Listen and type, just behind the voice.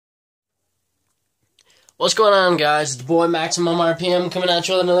What's going on, guys? It's the boy Maximum RPM coming at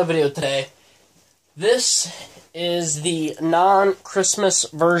you with another video today. This is the non-Christmas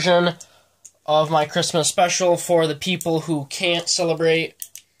version of my Christmas special for the people who can't celebrate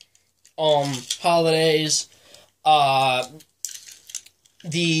holidays.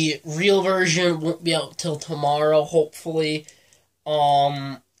 The real version won't be out till tomorrow, hopefully.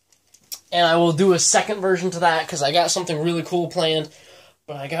 And I will do a second version to that because I got something really cool planned.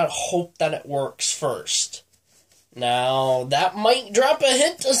 But I gotta hope that it works first. Now, that might drop a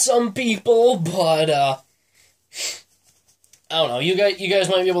hint to some people, but, I don't know. You guys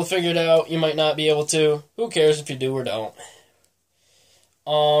might be able to figure it out. You might not be able to. Who cares if you do or don't?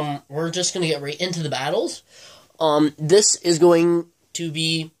 We're just gonna get right into the battles. This is going to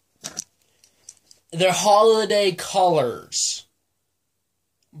be their holiday colors.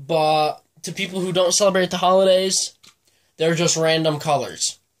 But to people who don't celebrate the holidays, they're just random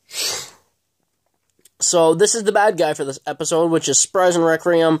colors. So this is the bad guy for this episode, which is Spryzen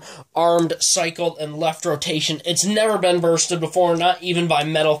Requiem, armed, cycled, and left rotation. It's never been bursted before, not even by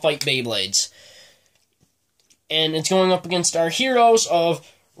Metal Fight Beyblades. And it's going up against our heroes of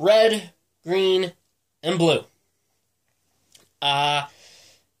red, green, and blue.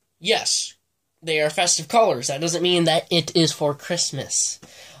 Yes, they are festive colors. That doesn't mean that it is for Christmas.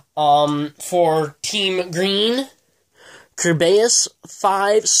 For Team Green, Kerbeus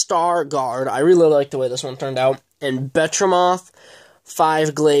 5-star guard. I really like the way this one turned out. And Betramoth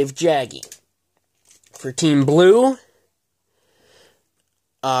 5-glaive jaggy. For Team Blue,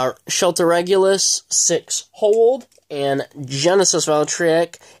 Shelter Regulus 6 hold. And Genesis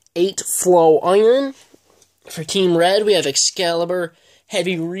Valtryek 8 flow iron. For Team Red, we have Excalibur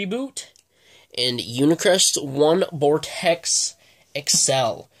heavy reboot. And Unicrest 1 vortex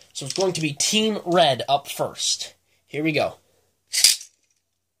excel. So it's going to be Team Red up first. Here we go.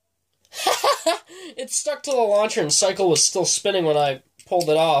 It stuck to the launcher and cycle was still spinning when I pulled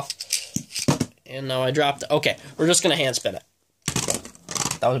it off. And now I dropped it. Okay, we're just going to hand spin it.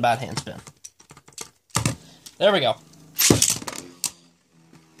 That was a bad hand spin. There we go.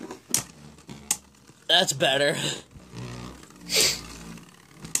 That's better.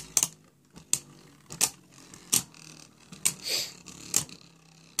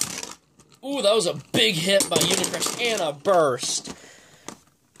 Ooh, that was a big hit by Unicrest and a burst.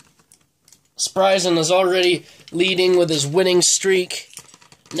 Spryzen is already leading with his winning streak.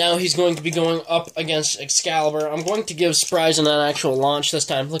 Now he's going to be going up against Excalibur. I'm going to give Spryzen an actual launch this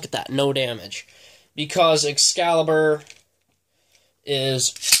time. Look at that, no damage. Because Excalibur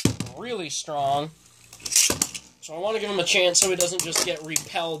is really strong. So I want to give him a chance so he doesn't just get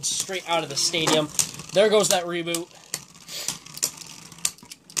repelled straight out of the stadium. There goes that reboot.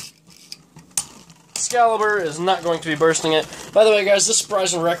 Excalibur is not going to be bursting it. By the way, guys, this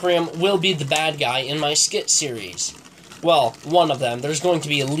Spryzen Requiem will be the bad guy in my skit series. Well, one of them. There's going to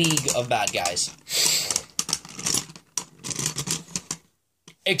be a league of bad guys.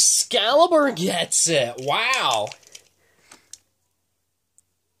 Excalibur gets it. Wow.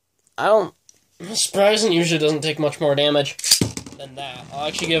 Spryzen usually doesn't take much more damage than that. I'll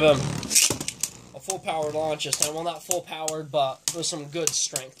actually give him a full-powered launch this time. Well, not full-powered, but with some good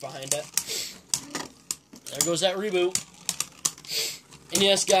strength behind it. There goes that reboot. And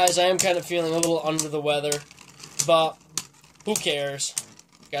yes, guys, I am kind of feeling a little under the weather, but who cares?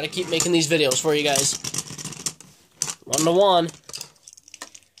 Gotta keep making these videos for you guys. 1-1.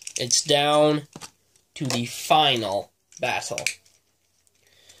 It's down to the final battle.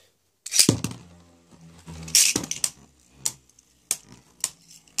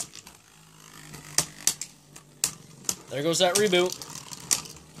 There goes that reboot.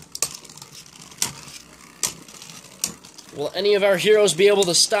 Will any of our heroes be able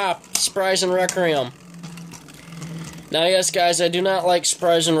to stop Spryzen Requiem? Now, yes, guys, I do not like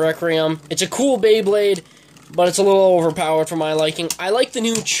Spryzen Requiem. It's a cool Beyblade, but it's a little overpowered for my liking. I like the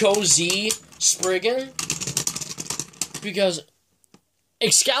new Cho-Z Spriggan, because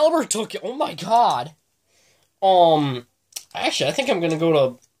Excalibur took it. Oh, my God. Actually, I think I'm going to go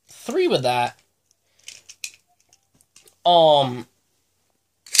to 3 with that.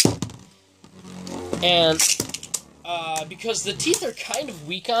 Because the teeth are kind of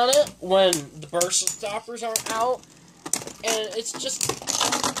weak on it when the burst stoppers aren't out. And it's just...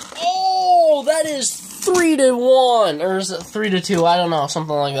 Oh, that is 3-1. Or is it 3-2? I don't know,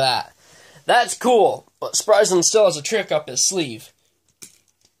 something like that. That's cool. But Spryzen still has a trick up his sleeve.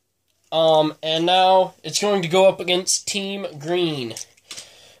 And now it's going to go up against Team Green.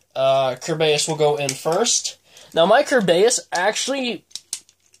 Kerbeus will go in first. Now, my Kerbeus actually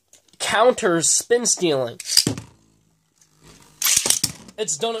counters spin stealing.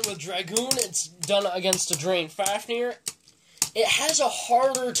 It's done it with Dragoon. It's done it against a Drain Fafnir. It has a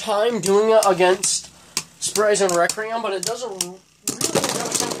harder time doing it against spryzen Requiem, but it does a really good job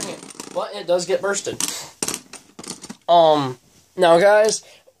attempting it. But it does get bursted. Now guys,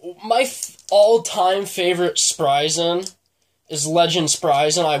 my all-time favorite spryzen is Legend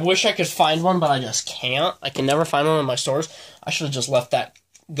Spryzen. I wish I could find one, but I just can't. I can never find one in my stores. I should have just left that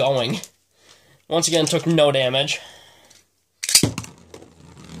going. Once again, took no damage.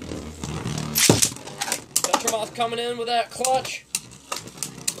 Betromoth coming in with that clutch.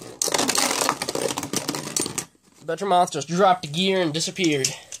 Betromoth just dropped a gear and disappeared.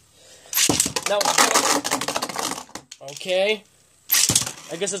 Now, okay.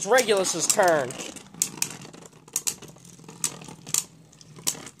 I guess it's Regulus's turn.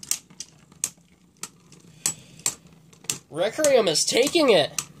 Requiem is taking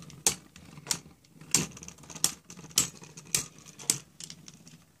it.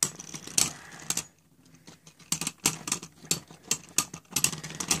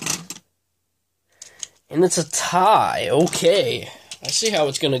 And it's a tie. Okay. I see how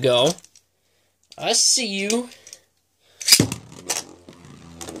it's gonna go. I see you.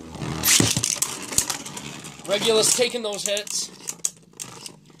 Regulus taking those hits.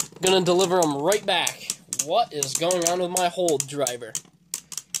 Gonna deliver them right back. What is going on with my hold driver?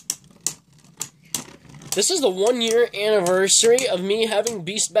 This is the 1-year anniversary of me having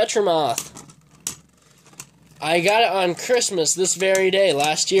Beast Betromoth. I got it on Christmas this very day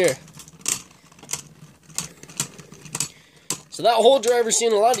last year. So that hold driver's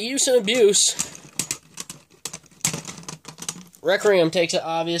seen a lot of use and abuse. Requiem takes it,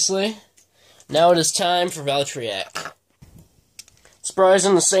 obviously. Now it is time for Valtryek.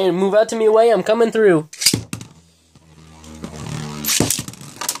 Spryzen is saying, move out to me away, I'm coming through.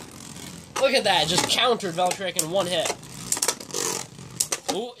 Look at that, just countered Valtryek in one hit.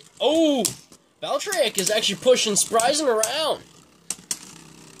 Ooh, oh! Valtryek is actually pushing Spryzen around.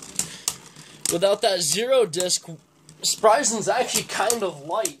 Without that zero disc, Spryzen's actually kind of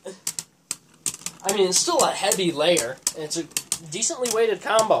light. I mean, it's still a heavy layer. And it's a decently weighted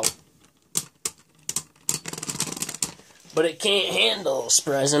combo. But it can't handle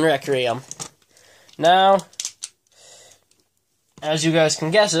Spryzen Requiem. Now, as you guys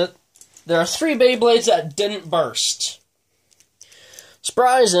can guess it, there are 3 Beyblades that didn't burst.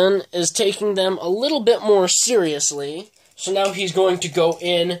 Spryzen is taking them a little bit more seriously. So now he's going to go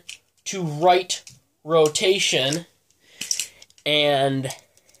in to right rotation. And,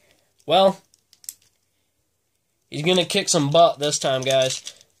 well, he's going to kick some butt this time,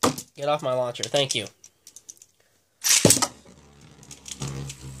 guys. Get off my launcher. Thank you.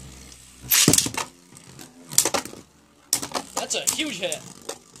 That's a huge hit.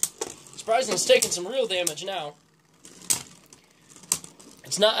 Spryzen's taking some real damage now.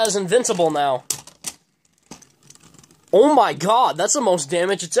 It's not as invincible now. Oh my god, that's the most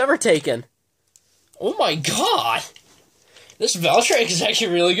damage it's ever taken. Oh my god. This Valtryek is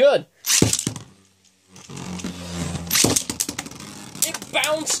actually really good. It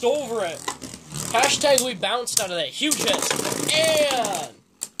bounced over it. Hashtag we bounced out of that. Huge hit. And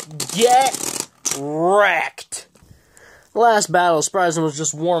get wrecked. Last battle, Spryzen was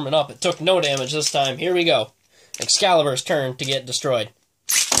just warming up. It took no damage this time. Here we go. Excalibur's turn to get destroyed.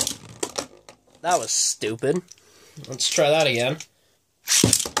 That was stupid. Let's try that again.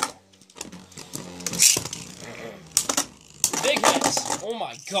 Big hits. Oh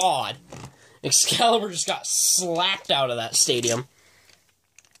my god. Excalibur just got slapped out of that stadium.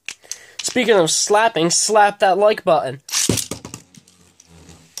 Speaking of slapping, slap that like button.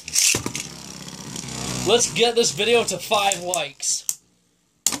 Let's get this video to 5 likes.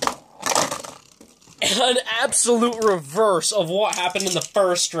 An absolute reverse of what happened in the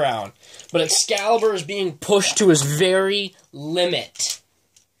first round. But Excalibur is being pushed to his very limit.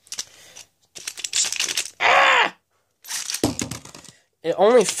 Ah! It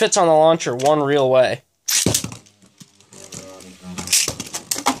only fits on the launcher one real way.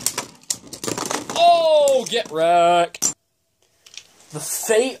 Oh, get wrecked. The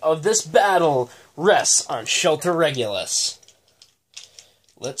fate of this battle rests on Shelter Regulus.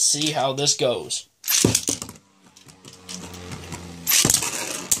 Let's see how this goes.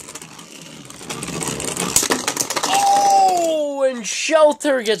 Oh, and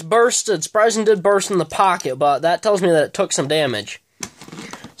Shelter gets bursted. Spryzen did burst in the pocket, but that tells me that it took some damage.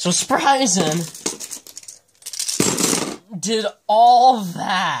 So Spryzen did all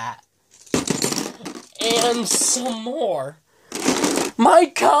that and some more. My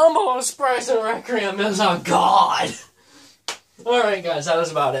combo of Spryzen Requiem is a god. Alright guys, that was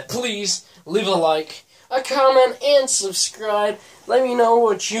about it. Please leave a like. a comment, and subscribe. Let me know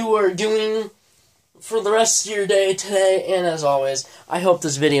what you are doing for the rest of your day today, and as always, I hope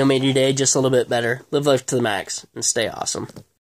this video made your day just a little bit better. Live life to the max, and stay awesome.